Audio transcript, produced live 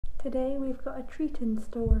Today we've got a treat in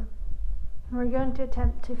store. We're going to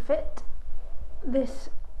attempt to fit this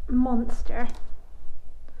monster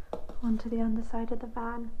onto the underside of the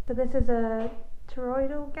van. So this is a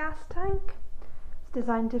toroidal gas tank. It's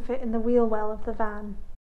designed to fit in the wheel well of the van.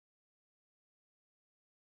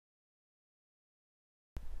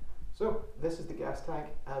 So this is the gas tank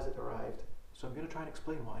as it arrived. So I'm going to try and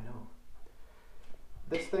explain what I know.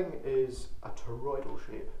 This thing is a toroidal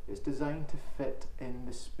shape. It's designed to fit in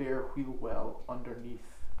the spare wheel well underneath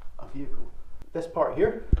a vehicle. This part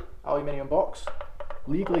here, aluminium box,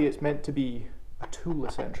 legally it's meant to be a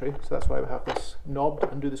toolless entry, so that's why we have this knob to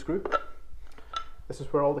undo the screw. This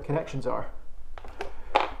is where all the connections are.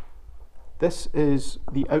 This is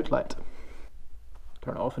the outlet.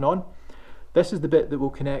 Turn it off and on. This is the bit that will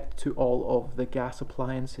connect to all of the gas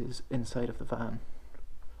appliances inside of the van.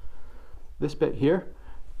 This bit here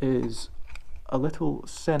is a little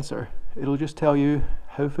sensor. It'll just tell you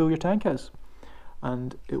how full your tank is,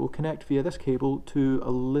 and it will connect via this cable to a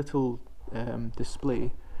little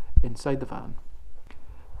display inside the van.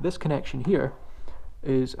 This connection here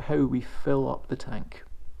is how we fill up the tank,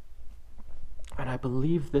 and I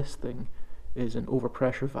believe this thing is an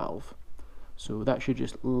overpressure valve, so that should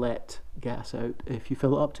just let gas out if you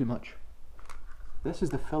fill it up too much. This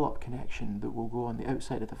is the fill-up connection that will go on the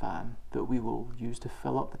outside of the van that we will use to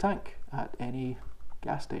fill up the tank at any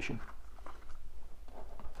gas station.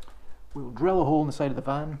 We'll drill a hole in the side of the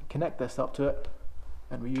van, connect this up to it,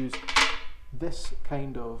 and we use this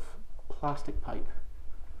kind of plastic pipe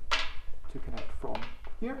to connect from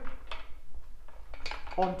here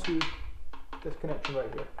onto this connection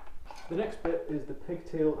right here. The next bit is the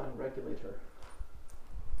pigtail and regulator.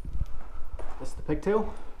 This is the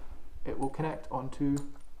pigtail. It will connect onto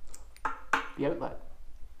the outlet.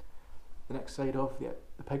 The next side of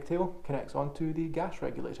the pigtail connects onto the gas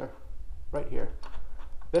regulator, right here.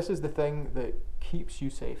 This is the thing that keeps you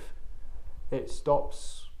safe. It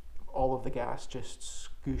stops all of the gas just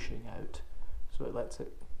scooshing out, so it lets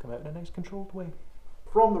it come out in a nice controlled way.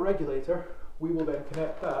 From the regulator, we will then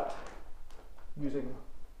connect that using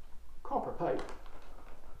copper pipe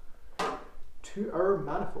to our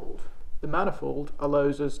manifold. The manifold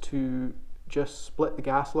allows us to just split the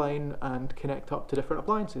gas line and connect up to different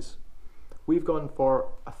appliances. We've gone for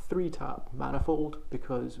a 3-tap manifold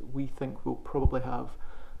because we think we'll probably have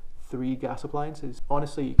 3 gas appliances.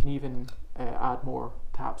 Honestly, you can even add more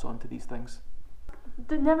taps onto these things.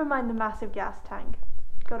 Never mind the massive gas tank.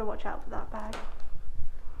 Gotta watch out for that bag.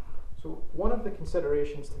 So one of the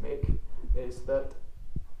considerations to make is that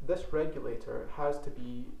this regulator has to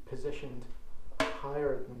be positioned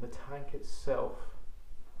higher than the tank itself.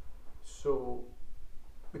 So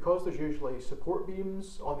because there's usually support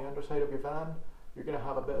beams on the underside of your van, you're going to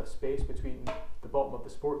have a bit of space between the bottom of the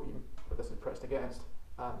support beam that this is pressed against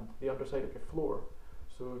and the underside of your floor.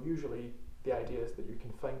 So usually the idea is that you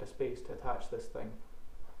can find a space to attach this thing.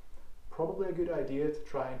 Probably a good idea to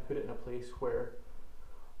try and put it in a place where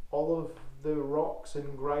all of the rocks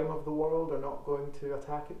and grime of the world are not going to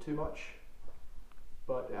attack it too much,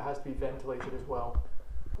 but it has to be ventilated as well.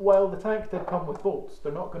 While the tank did come with bolts,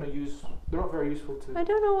 they're not very useful to... I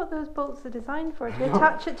don't know what those bolts are designed for. To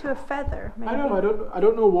attach it to a feather, maybe? I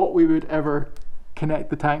don't know what we would ever connect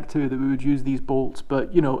the tank to that we would use these bolts,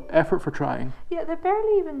 but you know, effort for trying. Yeah, they're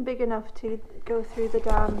barely even big enough to go through the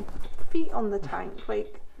damn feet on the tank.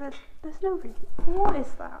 Like, there's no reason. What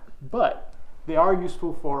is that? But they are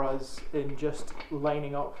useful for us in just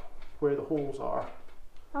lining up where the holes are.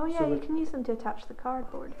 Oh yeah, so you can use them to attach the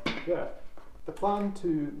cardboard. Yeah. The plan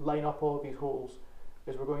to line up all of these holes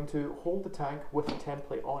is we're going to hold the tank with a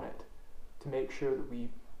template on it to make sure that we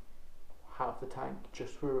have the tank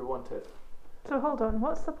just where we want it. So hold on,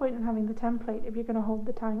 what's the point in having the template if you're going to hold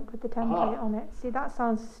the tank with the template on it? See, that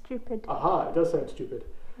sounds stupid. It does sound stupid.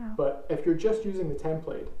 Oh. But if you're just using the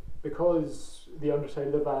template, because the underside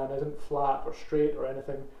of the van isn't flat or straight or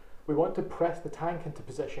anything, we want to press the tank into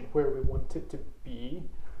position where we want it to be.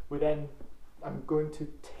 I'm going to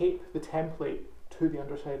tape the template to the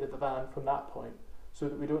underside of the van from that point so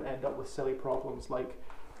that we don't end up with silly problems like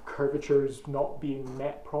curvatures not being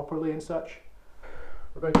met properly and such.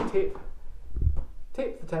 We're going to tape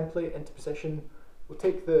the template into position. We'll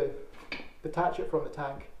detach it from the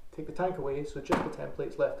tank, take the tank away so just the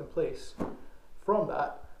template's left in place. From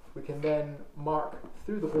that, we can then mark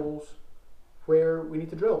through the holes where we need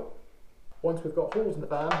to drill. Once we've got holes in the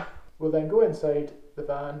van, we'll then go inside the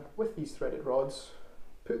van with these threaded rods,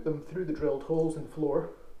 put them through the drilled holes in the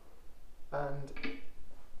floor and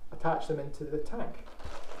attach them into the tank.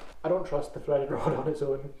 I don't trust the threaded rod on its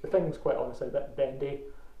own. The thing's quite honestly a bit bendy,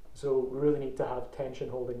 so we really need to have tension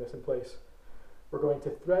holding this in place. we're going to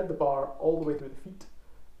thread the bar all the way through the feet,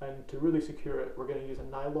 and to really secure it, we're going to use a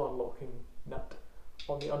nylon locking nut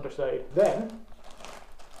on the underside. Then,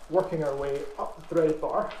 working our way up the threaded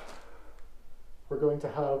bar, we're going to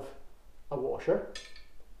have a washer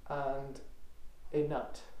and a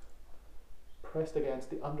nut pressed against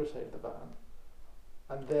the underside of the van,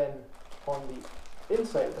 and then on the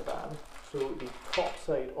inside of the van, so the top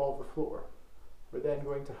side of the floor, we're then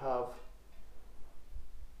going to have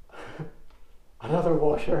another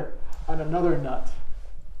washer and another nut.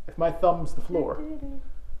 If my thumb's the floor,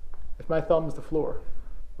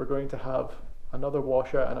 we're going to have another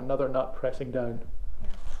washer and another nut pressing down.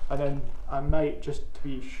 And then I might, just to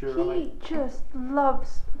be sure, he just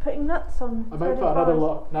loves putting nuts on. I might put another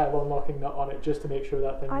nylon locking nut on it just to make sure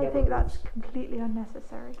that thing never moves. That's completely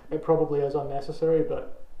unnecessary. It probably is unnecessary,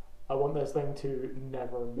 but I want this thing to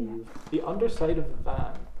never move. Yeah. The underside of the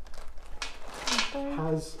van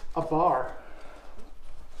has a bar.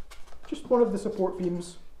 Just one of the support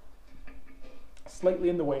beams slightly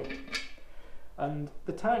in the way. And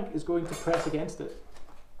the tank is going to press against it.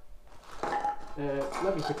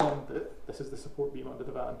 Let me pretend that this is the support beam under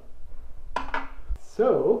the van.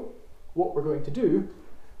 So, what we're going to do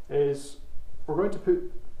is we're going to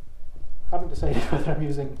put, haven't decided whether I'm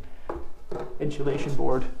using insulation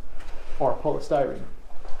board or polystyrene,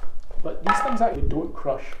 but these things actually don't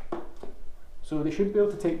crush, so they should be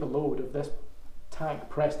able to take the load of this tank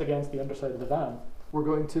pressed against the underside of the van. We're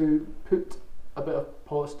going to put a bit of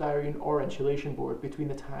polystyrene or insulation board between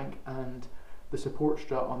the tank and the support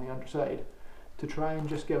strut on the underside to try and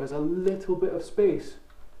just give us a little bit of space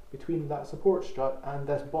between that support strut and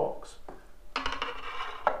this box,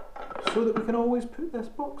 so that we can always put this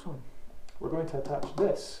box on. We're going to attach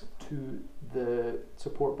this to the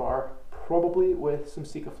support bar, probably with some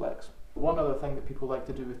Sikaflex. One other thing that people like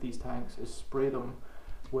to do with these tanks is spray them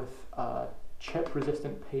with chip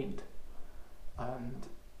resistant paint, and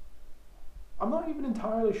I'm not even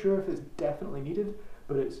entirely sure if it's definitely needed,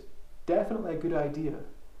 but it's definitely a good idea.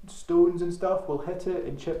 Stones and stuff will hit it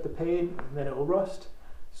and chip the paint, and then it will rust.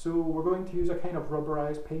 So we're going to use a kind of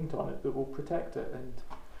rubberized paint on it that will protect it and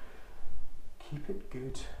keep it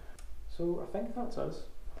good. So I think that's us.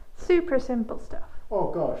 Super simple stuff. Oh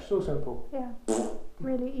gosh, so simple. Yeah,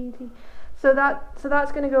 really easy. So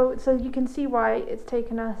that's going to go. So you can see why it's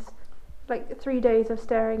taken us like 3 days of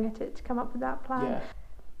staring at it to come up with that plan. Yeah.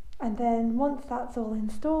 And then once that's all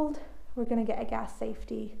installed, we're going to get a gas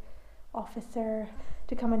safety officer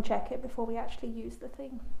to come and check it before we actually use the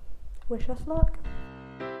thing. Wish us luck.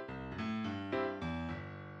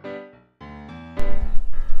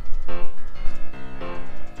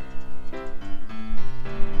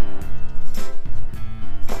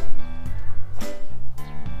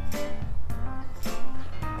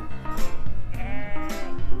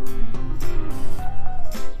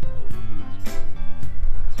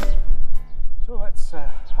 So let's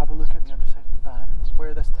have a look at the underside of the van,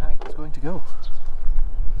 where this tank is going to go.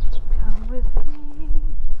 Come with me,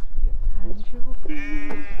 and you'll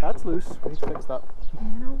be. That's loose. We need to fix that.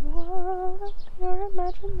 In a world of pure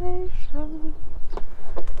imagination.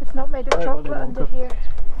 It's not made of chocolate under here.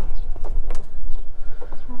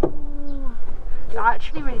 Oh. It's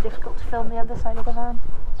actually really difficult to film the other side of the van.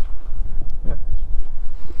 Yeah.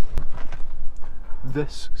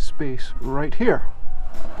 This space right here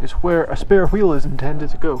is where a spare wheel is intended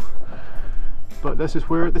to go. But this is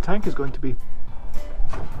where the tank is going to be.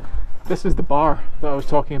 This is the bar that I was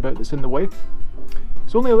talking about that's in the way.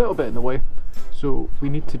 It's only a little bit in the way, so we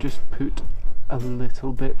need to just put a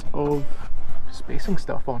little bit of spacing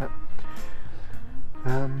stuff on it.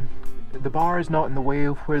 The bar is not in the way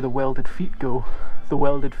of where the welded feet go. The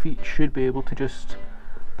welded feet should be able to just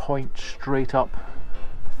point straight up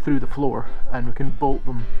through the floor, and we can bolt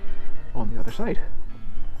them on the other side.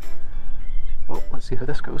 Well, let's see how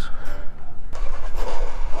this goes.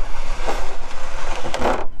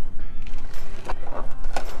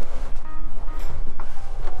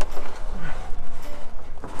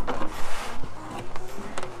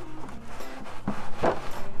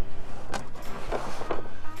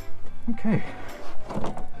 Okay,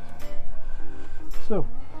 so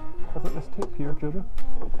I've got this tape here, Jojo.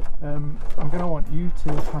 I'm going to want you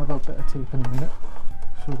to have a bit of tape in a minute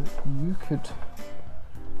so that you could,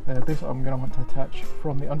 basically I'm going to want to attach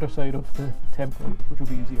from the underside of the template, which will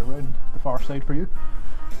be easy around the far side for you.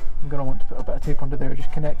 I'm going to want to put a bit of tape under there,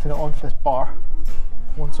 just connecting it onto this bar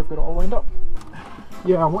once I've got it all lined up.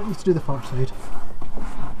 Yeah, I want you to do the far side.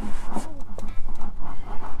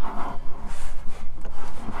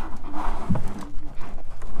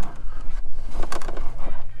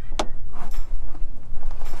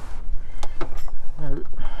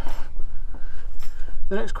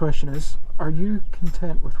 next question is, are you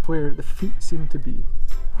content with where the feet seem to be?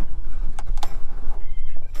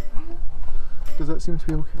 Does that seem to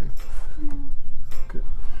be okay? Yeah. Good.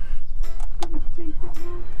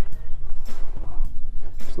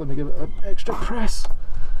 Just let me give it an extra press.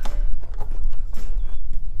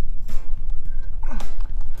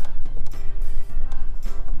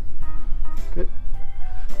 Okay.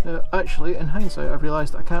 Now, actually, in hindsight, I've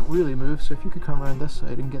realised I can't really move, so if you could come around this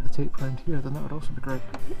side and get the tape around here, then that would also be great.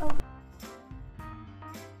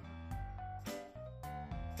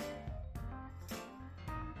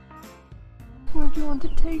 Where do you want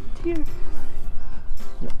it taped? Here?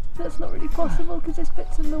 Yeah. That's not really possible because this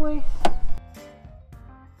bit's in the way.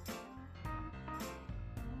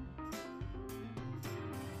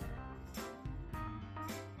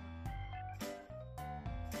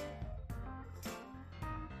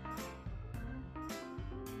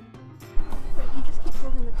 Right, you just keep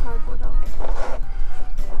holding the cardboard off.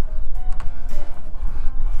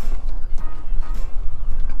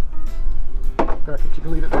 Perfect, you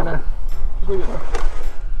can leave it there now. Just leave it there.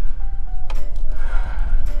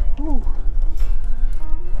 Ooh.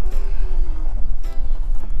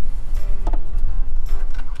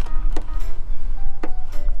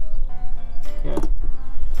 Yeah,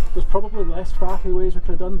 there's probably less faffy ways we could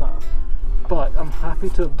have done that, but I'm happy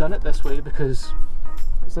to have done it this way because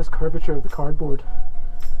it's this curvature of the cardboard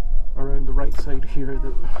around the right side here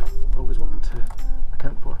that I always wanted to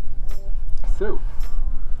account for. So,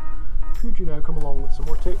 could you now come along with some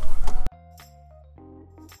more tape?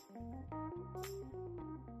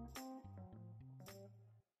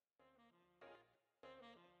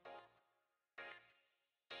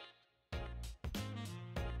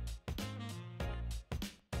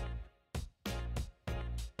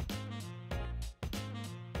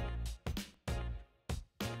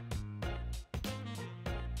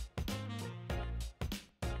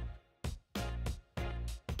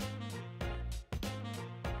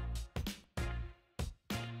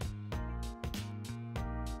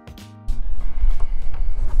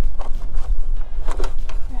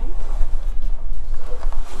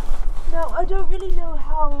 I don't really know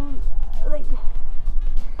how, like,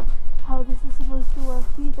 how this is supposed to work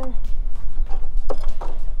either.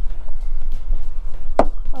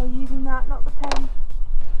 Oh, using that, not the pen.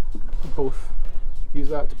 Both. Use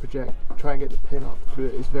that to project, try and get the pin up through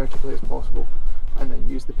it as vertically as possible, and then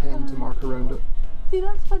use the pen to mark around it. See,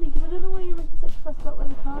 that's funny because I don't know why you're making such a fuss about where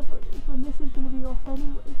the cardboard is when this is going to be off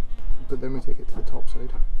anyway. But then we take it to the top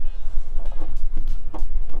side.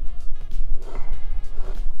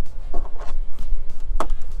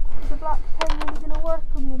 Is the black pen really going to work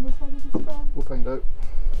on the underside of the spread? We'll find out.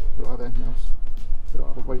 We don't have anything else. We don't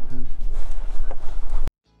have a white pen.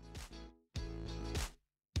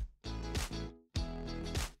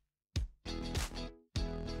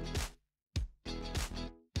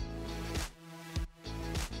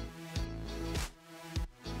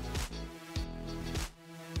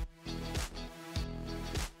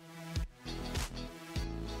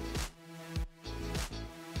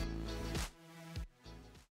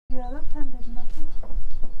 Yeah, that pen did nothing.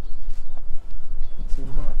 See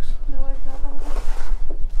the marks? No, I can't have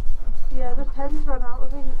it. Yeah, the pen's run out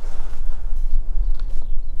of ink.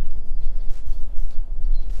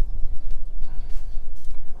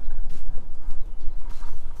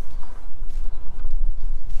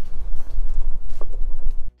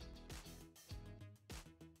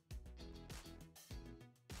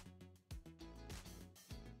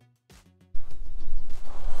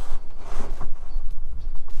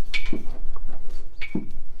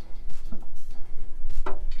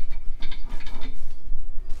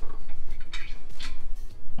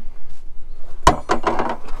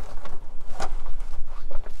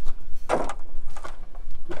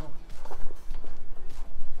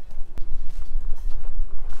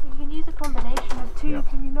 Combination of two, yeah.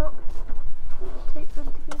 Can you not tape them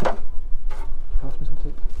together? Pass me some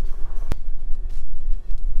tape.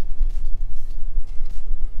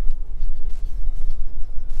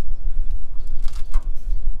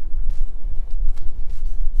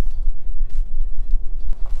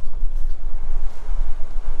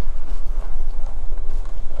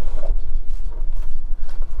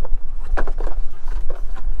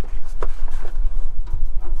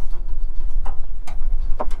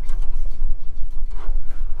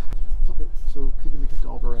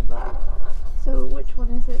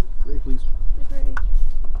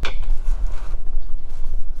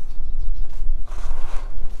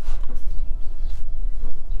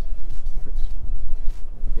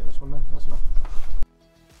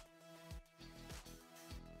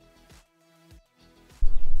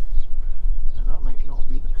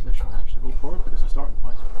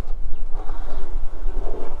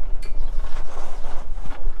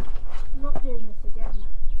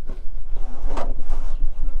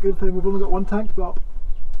 Good thing we've only got one tank to go up.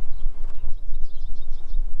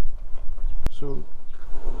 So,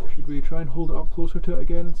 should we try and hold it up closer to it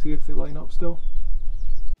again and see if they line up still?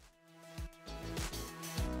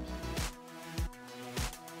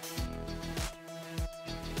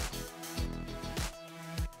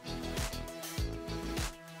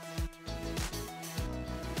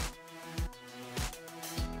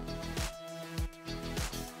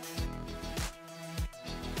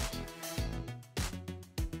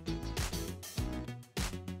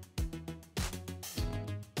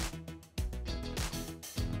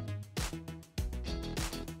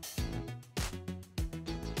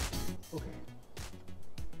 Okay.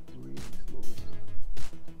 Really slowly.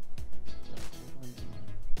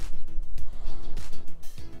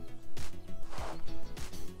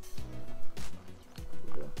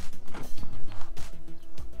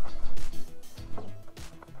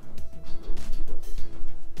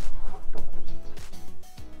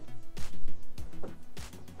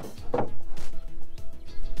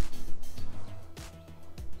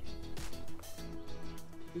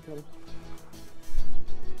 Keep coming.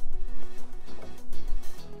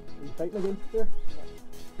 Are you fighting again there?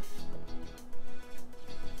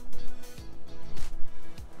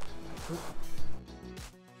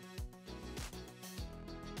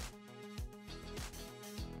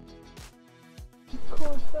 Of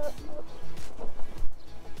course, that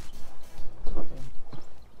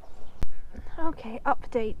Okay,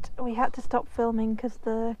 update. We had to stop filming because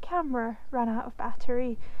the camera ran out of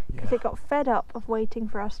battery because it got fed up of waiting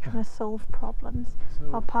for us trying to solve problems. So,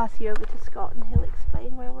 I'll pass you over to Scott and he'll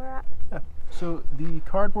explain where we're at. yeah. So the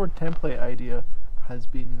cardboard template idea has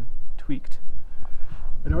been tweaked.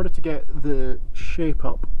 In order to get the shape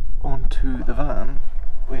up onto the van,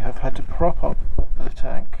 we have had to prop up the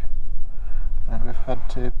tank, and we've had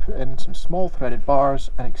to put in some small threaded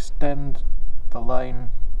bars and extend the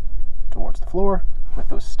line towards the floor with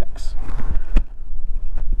those sticks.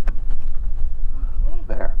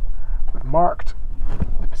 There. We've marked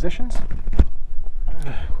the positions.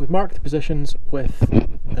 We've marked the positions with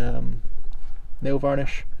nail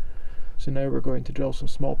varnish. So now we're going to drill some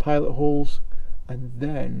small pilot holes, and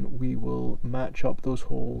then we will match up those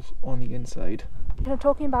holes on the inside. You know,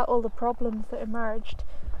 talking about all the problems that emerged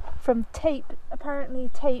from tape, apparently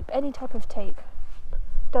tape, any type of tape,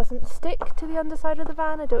 doesn't stick to the underside of the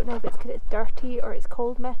van. I don't know if it's because it's dirty or it's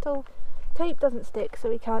cold metal. Tape doesn't stick, so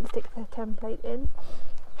we can't stick the template in.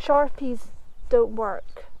 Sharpies don't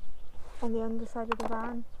work on the underside of the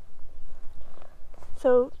van.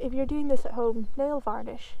 So if you're doing this at home, nail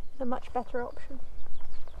varnish is a much better option.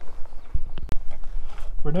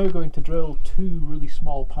 We're now going to drill 2 really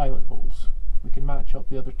small pilot holes. We can match up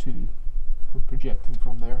the other 2 from projecting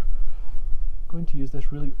from there. I'm going to use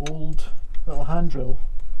this really old little hand drill.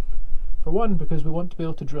 For one, because we want to be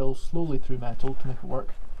able to drill slowly through metal to make it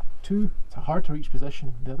work. 2, it's a hard to reach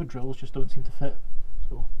position. The other drills just don't seem to fit.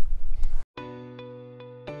 So.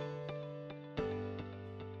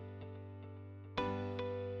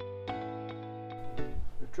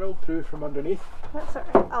 We've drilled through from underneath. That's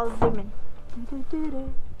alright, I'll zoom in.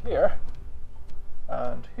 Here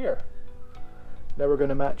and here. Now we're going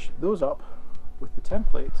to match those up with the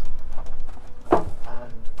template and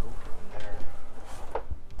go from there.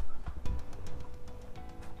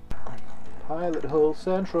 Pilot hole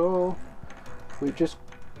central. We've just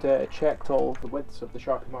checked all the widths of the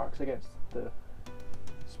Sharpie marks against the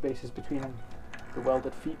spaces between the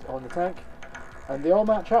welded feet on the tank, and they all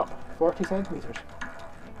match up, 40 centimetres.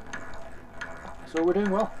 So we're doing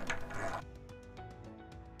well.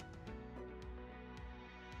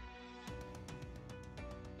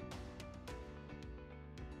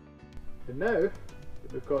 And now that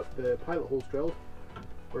we've got the pilot holes drilled,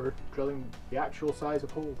 we're drilling the actual size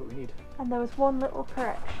of hole that we need. And there was one little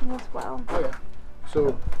correction as well. Oh yeah.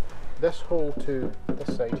 So this hole to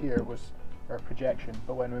this side here was our projection,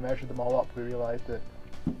 but when we measured them all up we realised that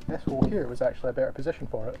this hole here was actually a better position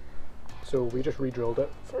for it. So we just re-drilled it.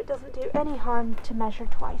 So it doesn't do any harm to measure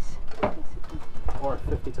twice, basically. Or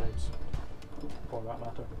 50 times, for that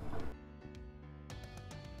matter.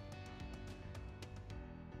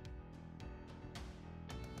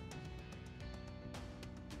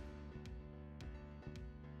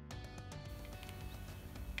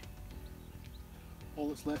 All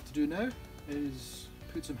that's left to do now is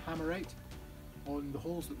put some hammerite on the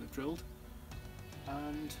holes that we've drilled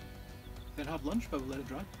and then have lunch while we let it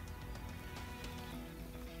dry.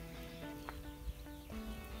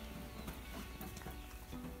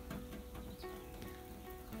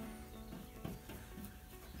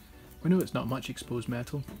 We know it's not much exposed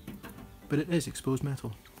metal, but it is exposed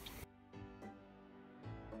metal.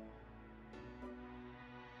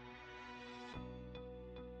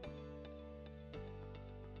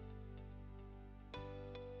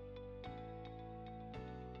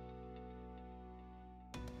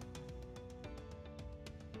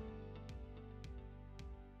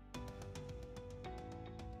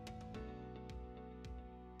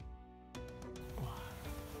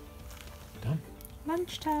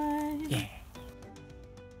 Lunchtime. Yeah.